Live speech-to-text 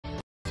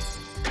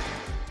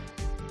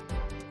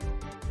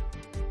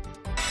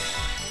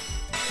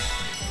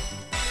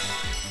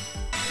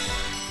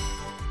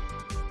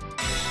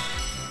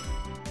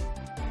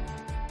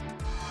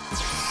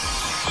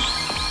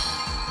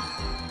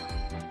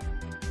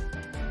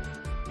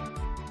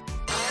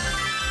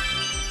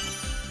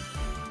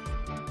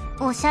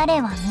おしゃれ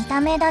は見た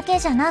目だけ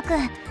じゃなく、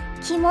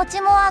気持ち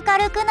も明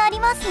るくなり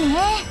ますね。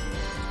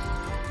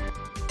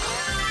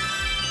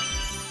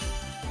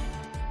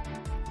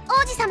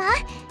王子様、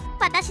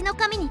私の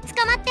髪に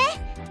捕まって。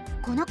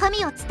この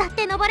髪を伝っ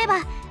て登れば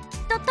きっ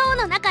と塔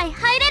の中へ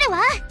入れるわ。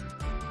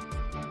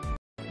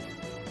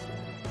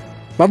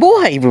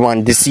Mabuhay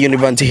everyone, this is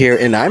Univ here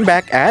and I'm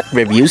back at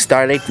Revue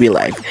Starlight Real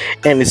Life.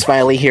 And it's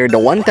finally here, the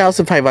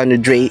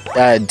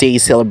 1500 day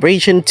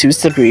celebration to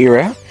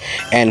Starira.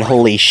 And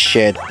holy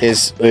shit,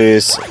 this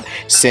is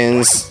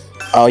since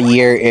a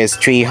year is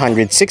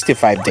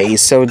 365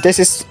 days, so this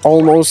is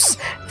almost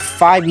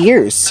 5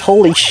 years.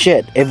 Holy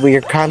shit, if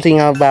we're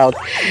counting about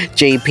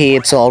JP,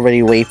 it's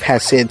already way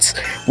past its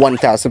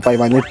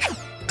 1500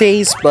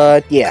 days,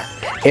 but yeah,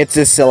 it's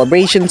a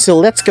celebration, so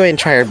let's go and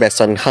try our best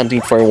on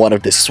hunting for one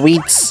of the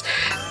sweets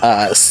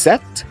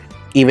set.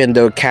 Even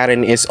though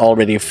Karen is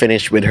already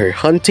finished with her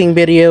hunting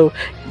video,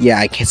 yeah,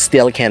 I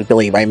still can't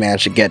believe I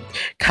managed to get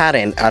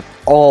Karen at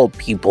all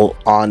people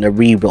on the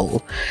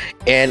reroll.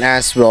 And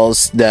as well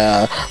as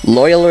the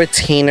loyal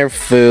retainer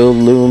Fu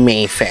Lu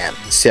Mei fan.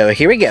 So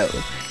here we go.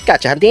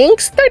 Gacha hunting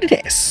started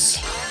this.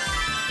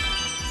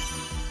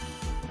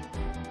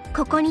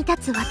 ここに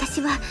立つ私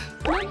は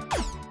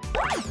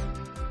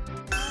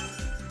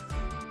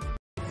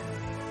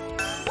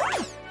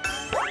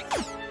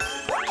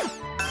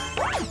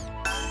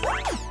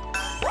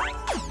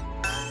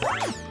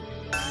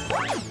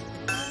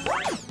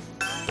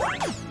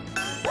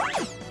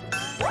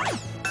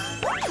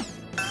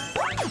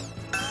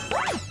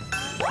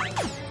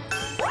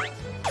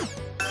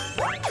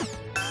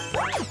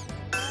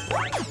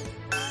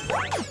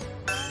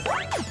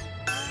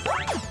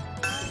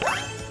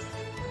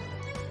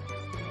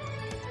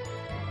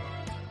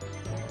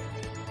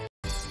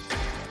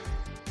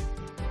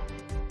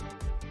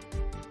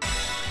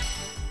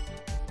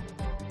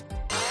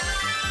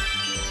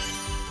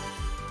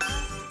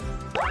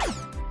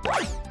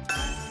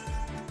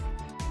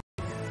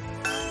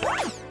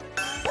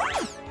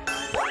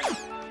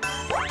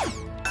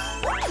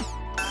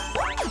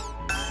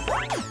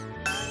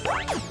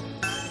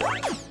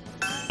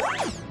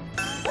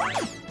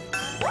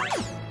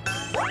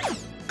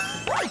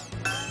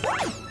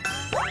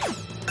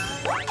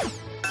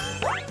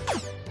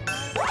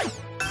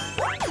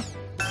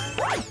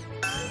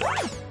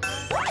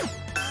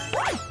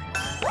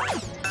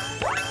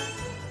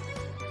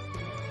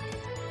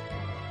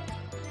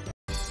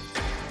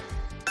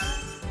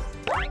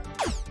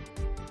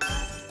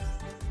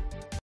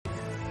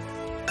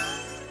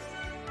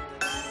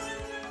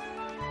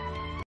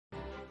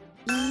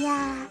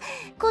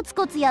コツ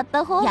コツやっ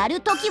た方、やる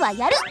ときは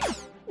やる。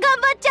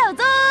頑張っちゃう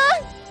ぞ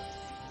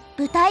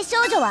ー。舞台少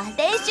女は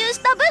練習し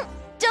た分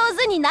上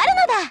手になるの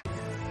だ。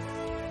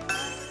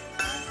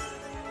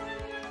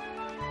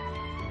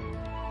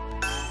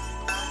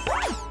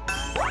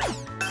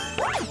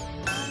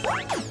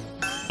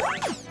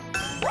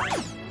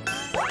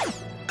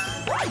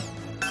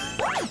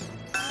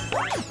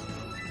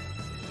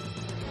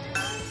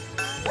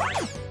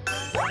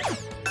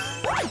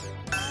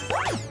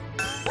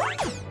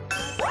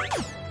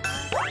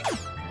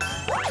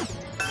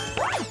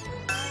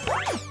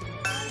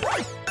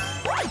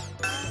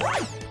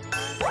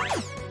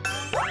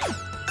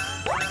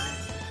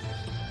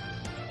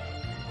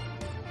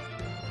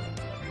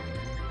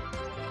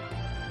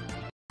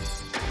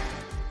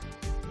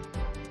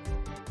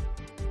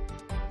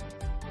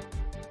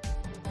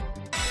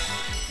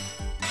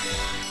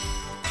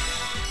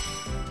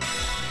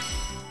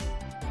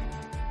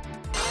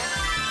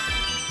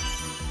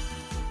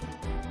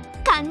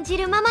感じ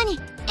るままに演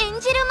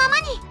じるまま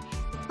に、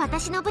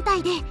私の舞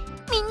台で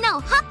みんな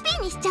をハッピ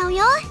ーにしちゃう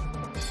よ。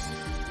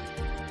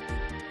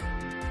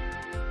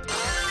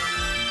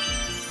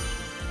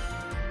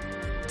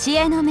知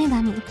恵の女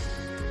神、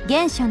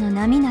原初の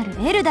波なる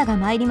エルダが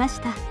参りまし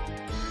た。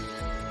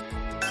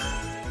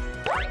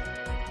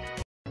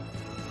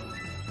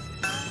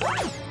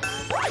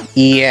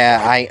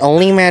Yeah, I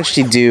only managed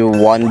to do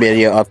one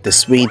video of the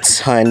sweets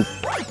hunt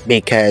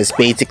because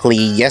basically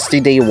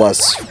yesterday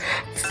was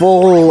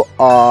full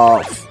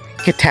of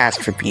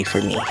catastrophe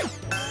for me.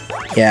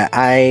 Yeah,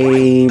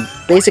 I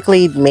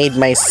basically made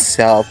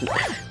myself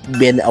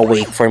been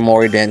awake for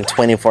more than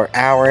 24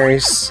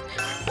 hours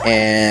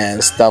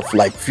and stuff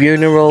like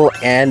funeral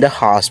and the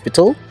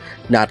hospital.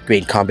 Not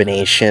great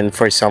combination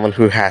for someone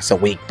who has a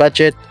weak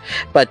budget,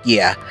 but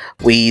yeah,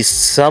 we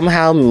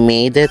somehow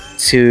made it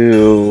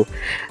to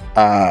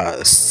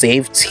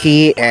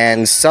safety,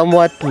 and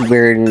somewhat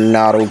we're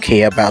not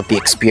okay about the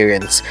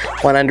experience.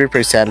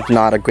 100%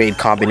 not a great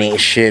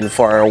combination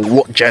for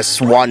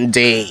just one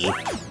day.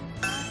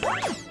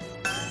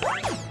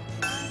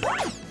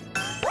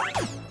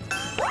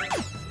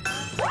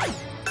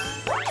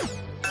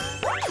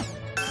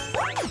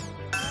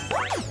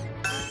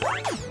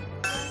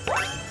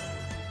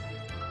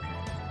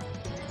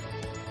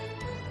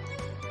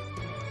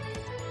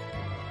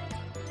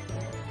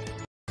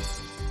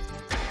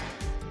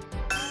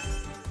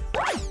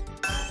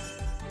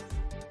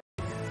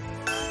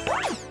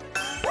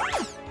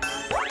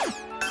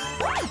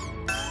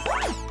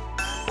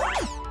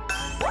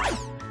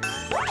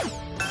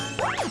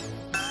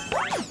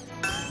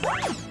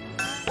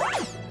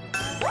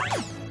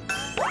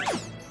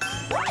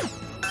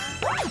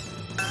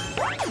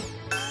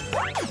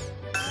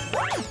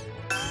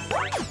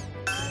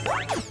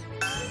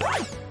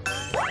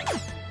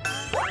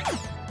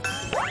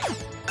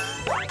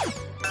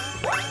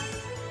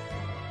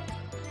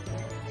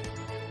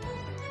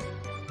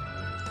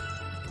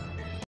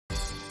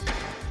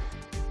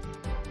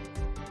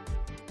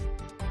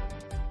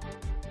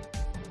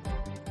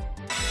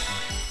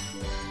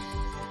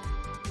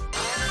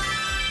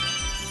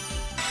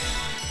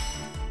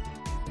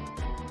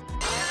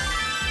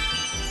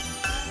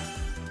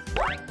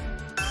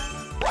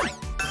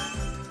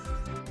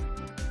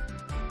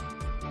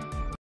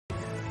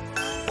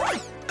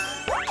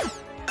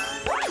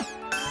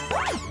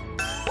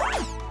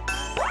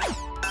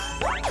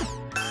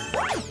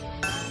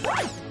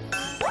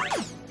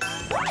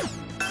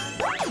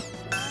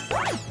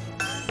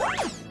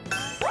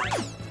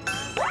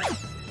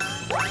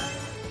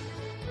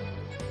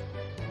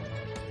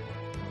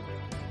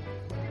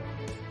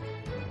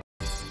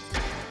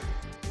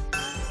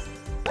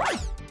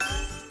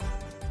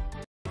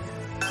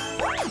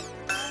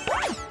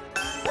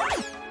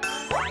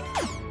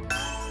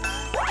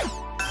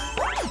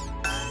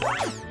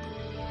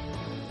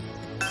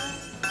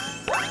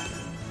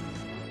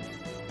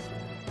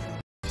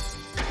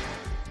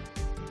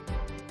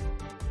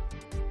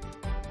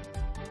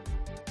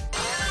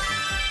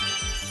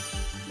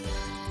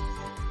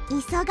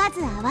 急がず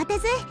慌て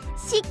ず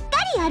しっか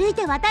り歩い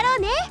て渡ろ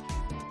うね。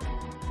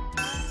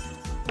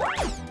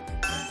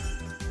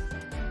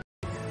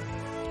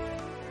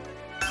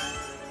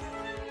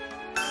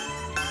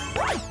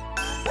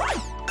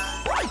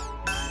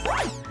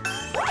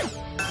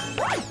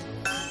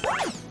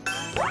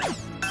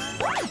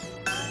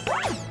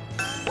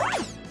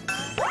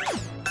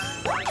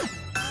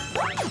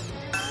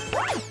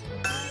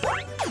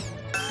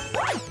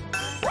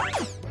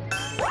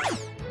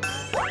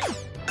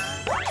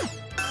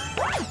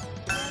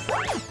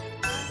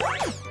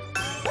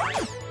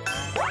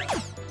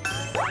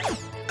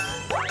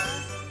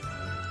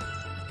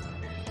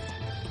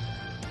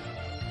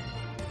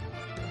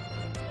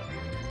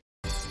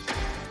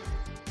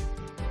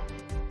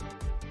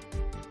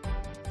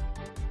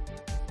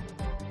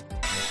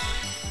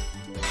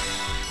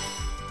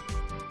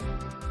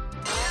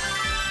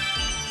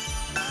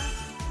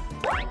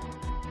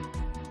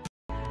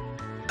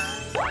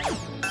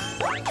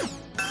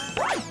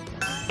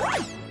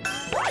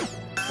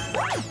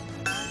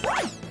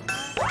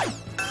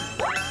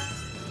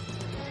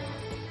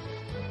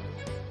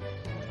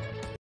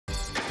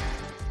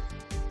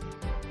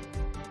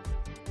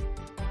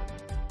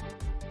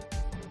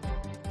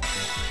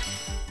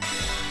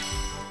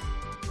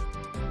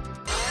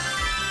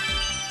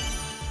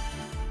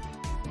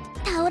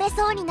倒れ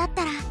そうになっ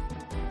たら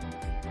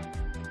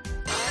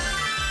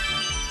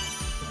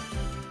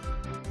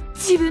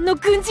自分の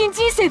軍人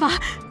人生は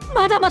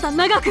まだまだ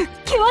長く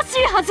険し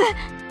いはず。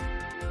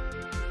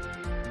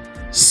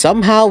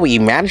 Somehow we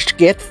managed to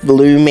get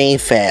Lume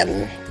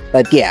Fan.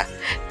 But yeah,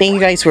 thank you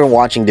guys for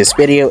watching this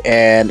video,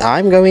 and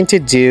I'm going to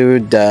do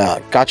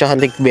the gacha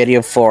hunting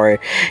video for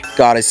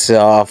Goddess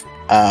of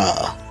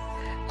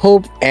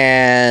Hope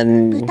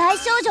and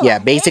yeah,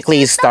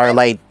 basically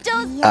Starlight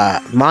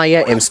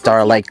Maya and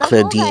Starlight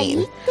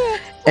Claudine.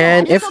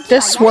 And if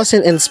this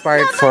wasn't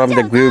inspired from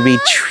the groovy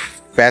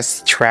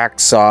best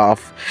tracks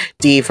of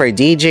D for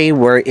DJ,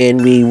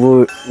 wherein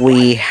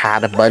we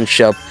had a bunch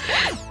of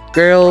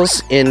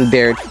girls in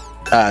their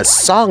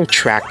song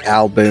track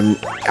album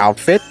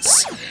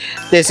outfits.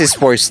 This is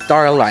for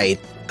Starlight.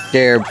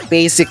 They're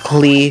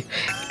basically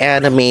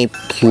anime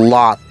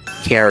plot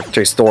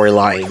character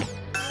storyline.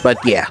 But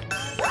yeah.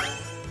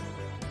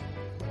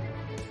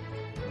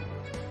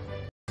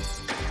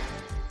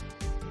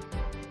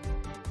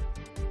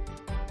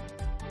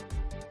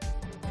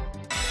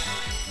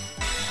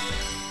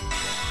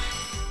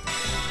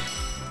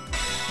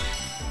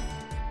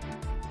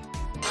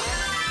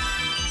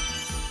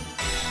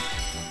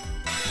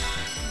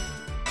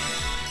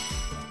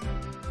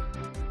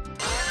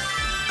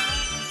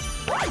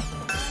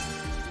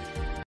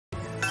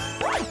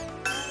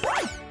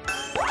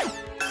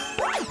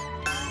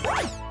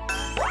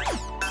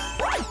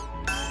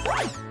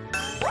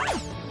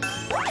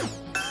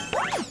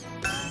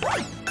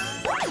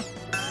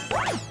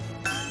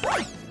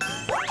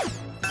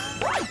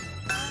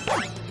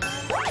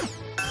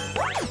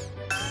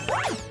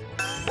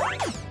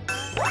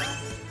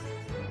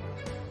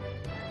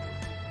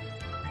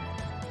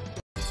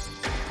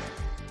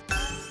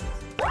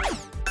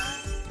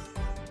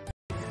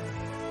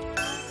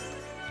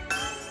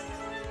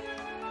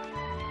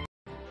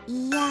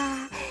いや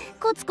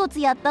ー、コツコツ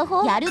やった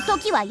方やると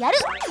きはやる。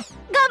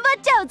頑張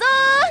っちゃうぞ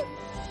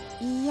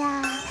ー。い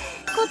や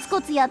ー、コツ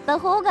コツやった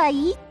方が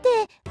いいっ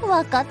て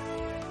分かっ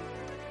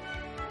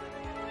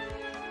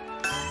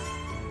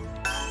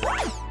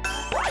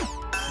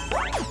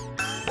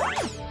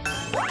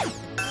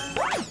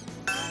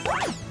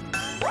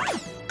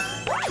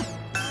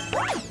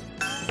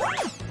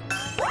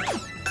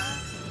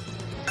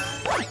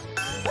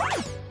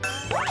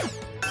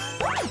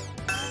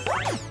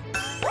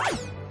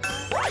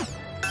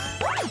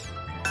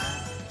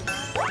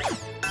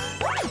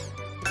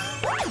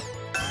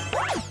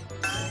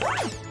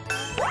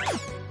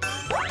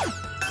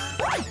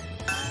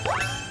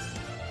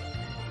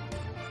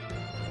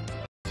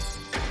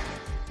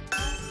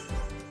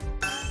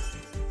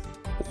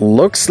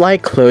Looks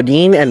like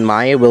Claudine and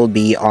Maya will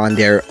be on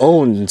their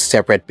own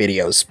separate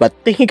videos. But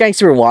thank you guys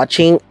for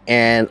watching,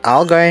 and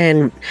I'll go ahead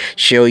and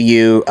show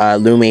you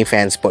Lume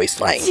Fan's voice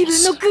lines. 自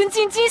分の軍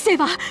人人生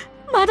は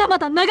まだま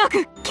だ長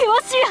く険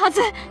しいは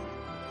ず。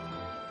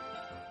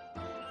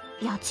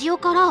八千代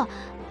から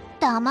「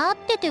黙っ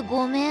てて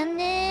ごめん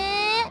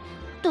ね」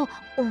と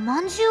お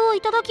まんじゅうを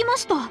いただきま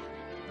した。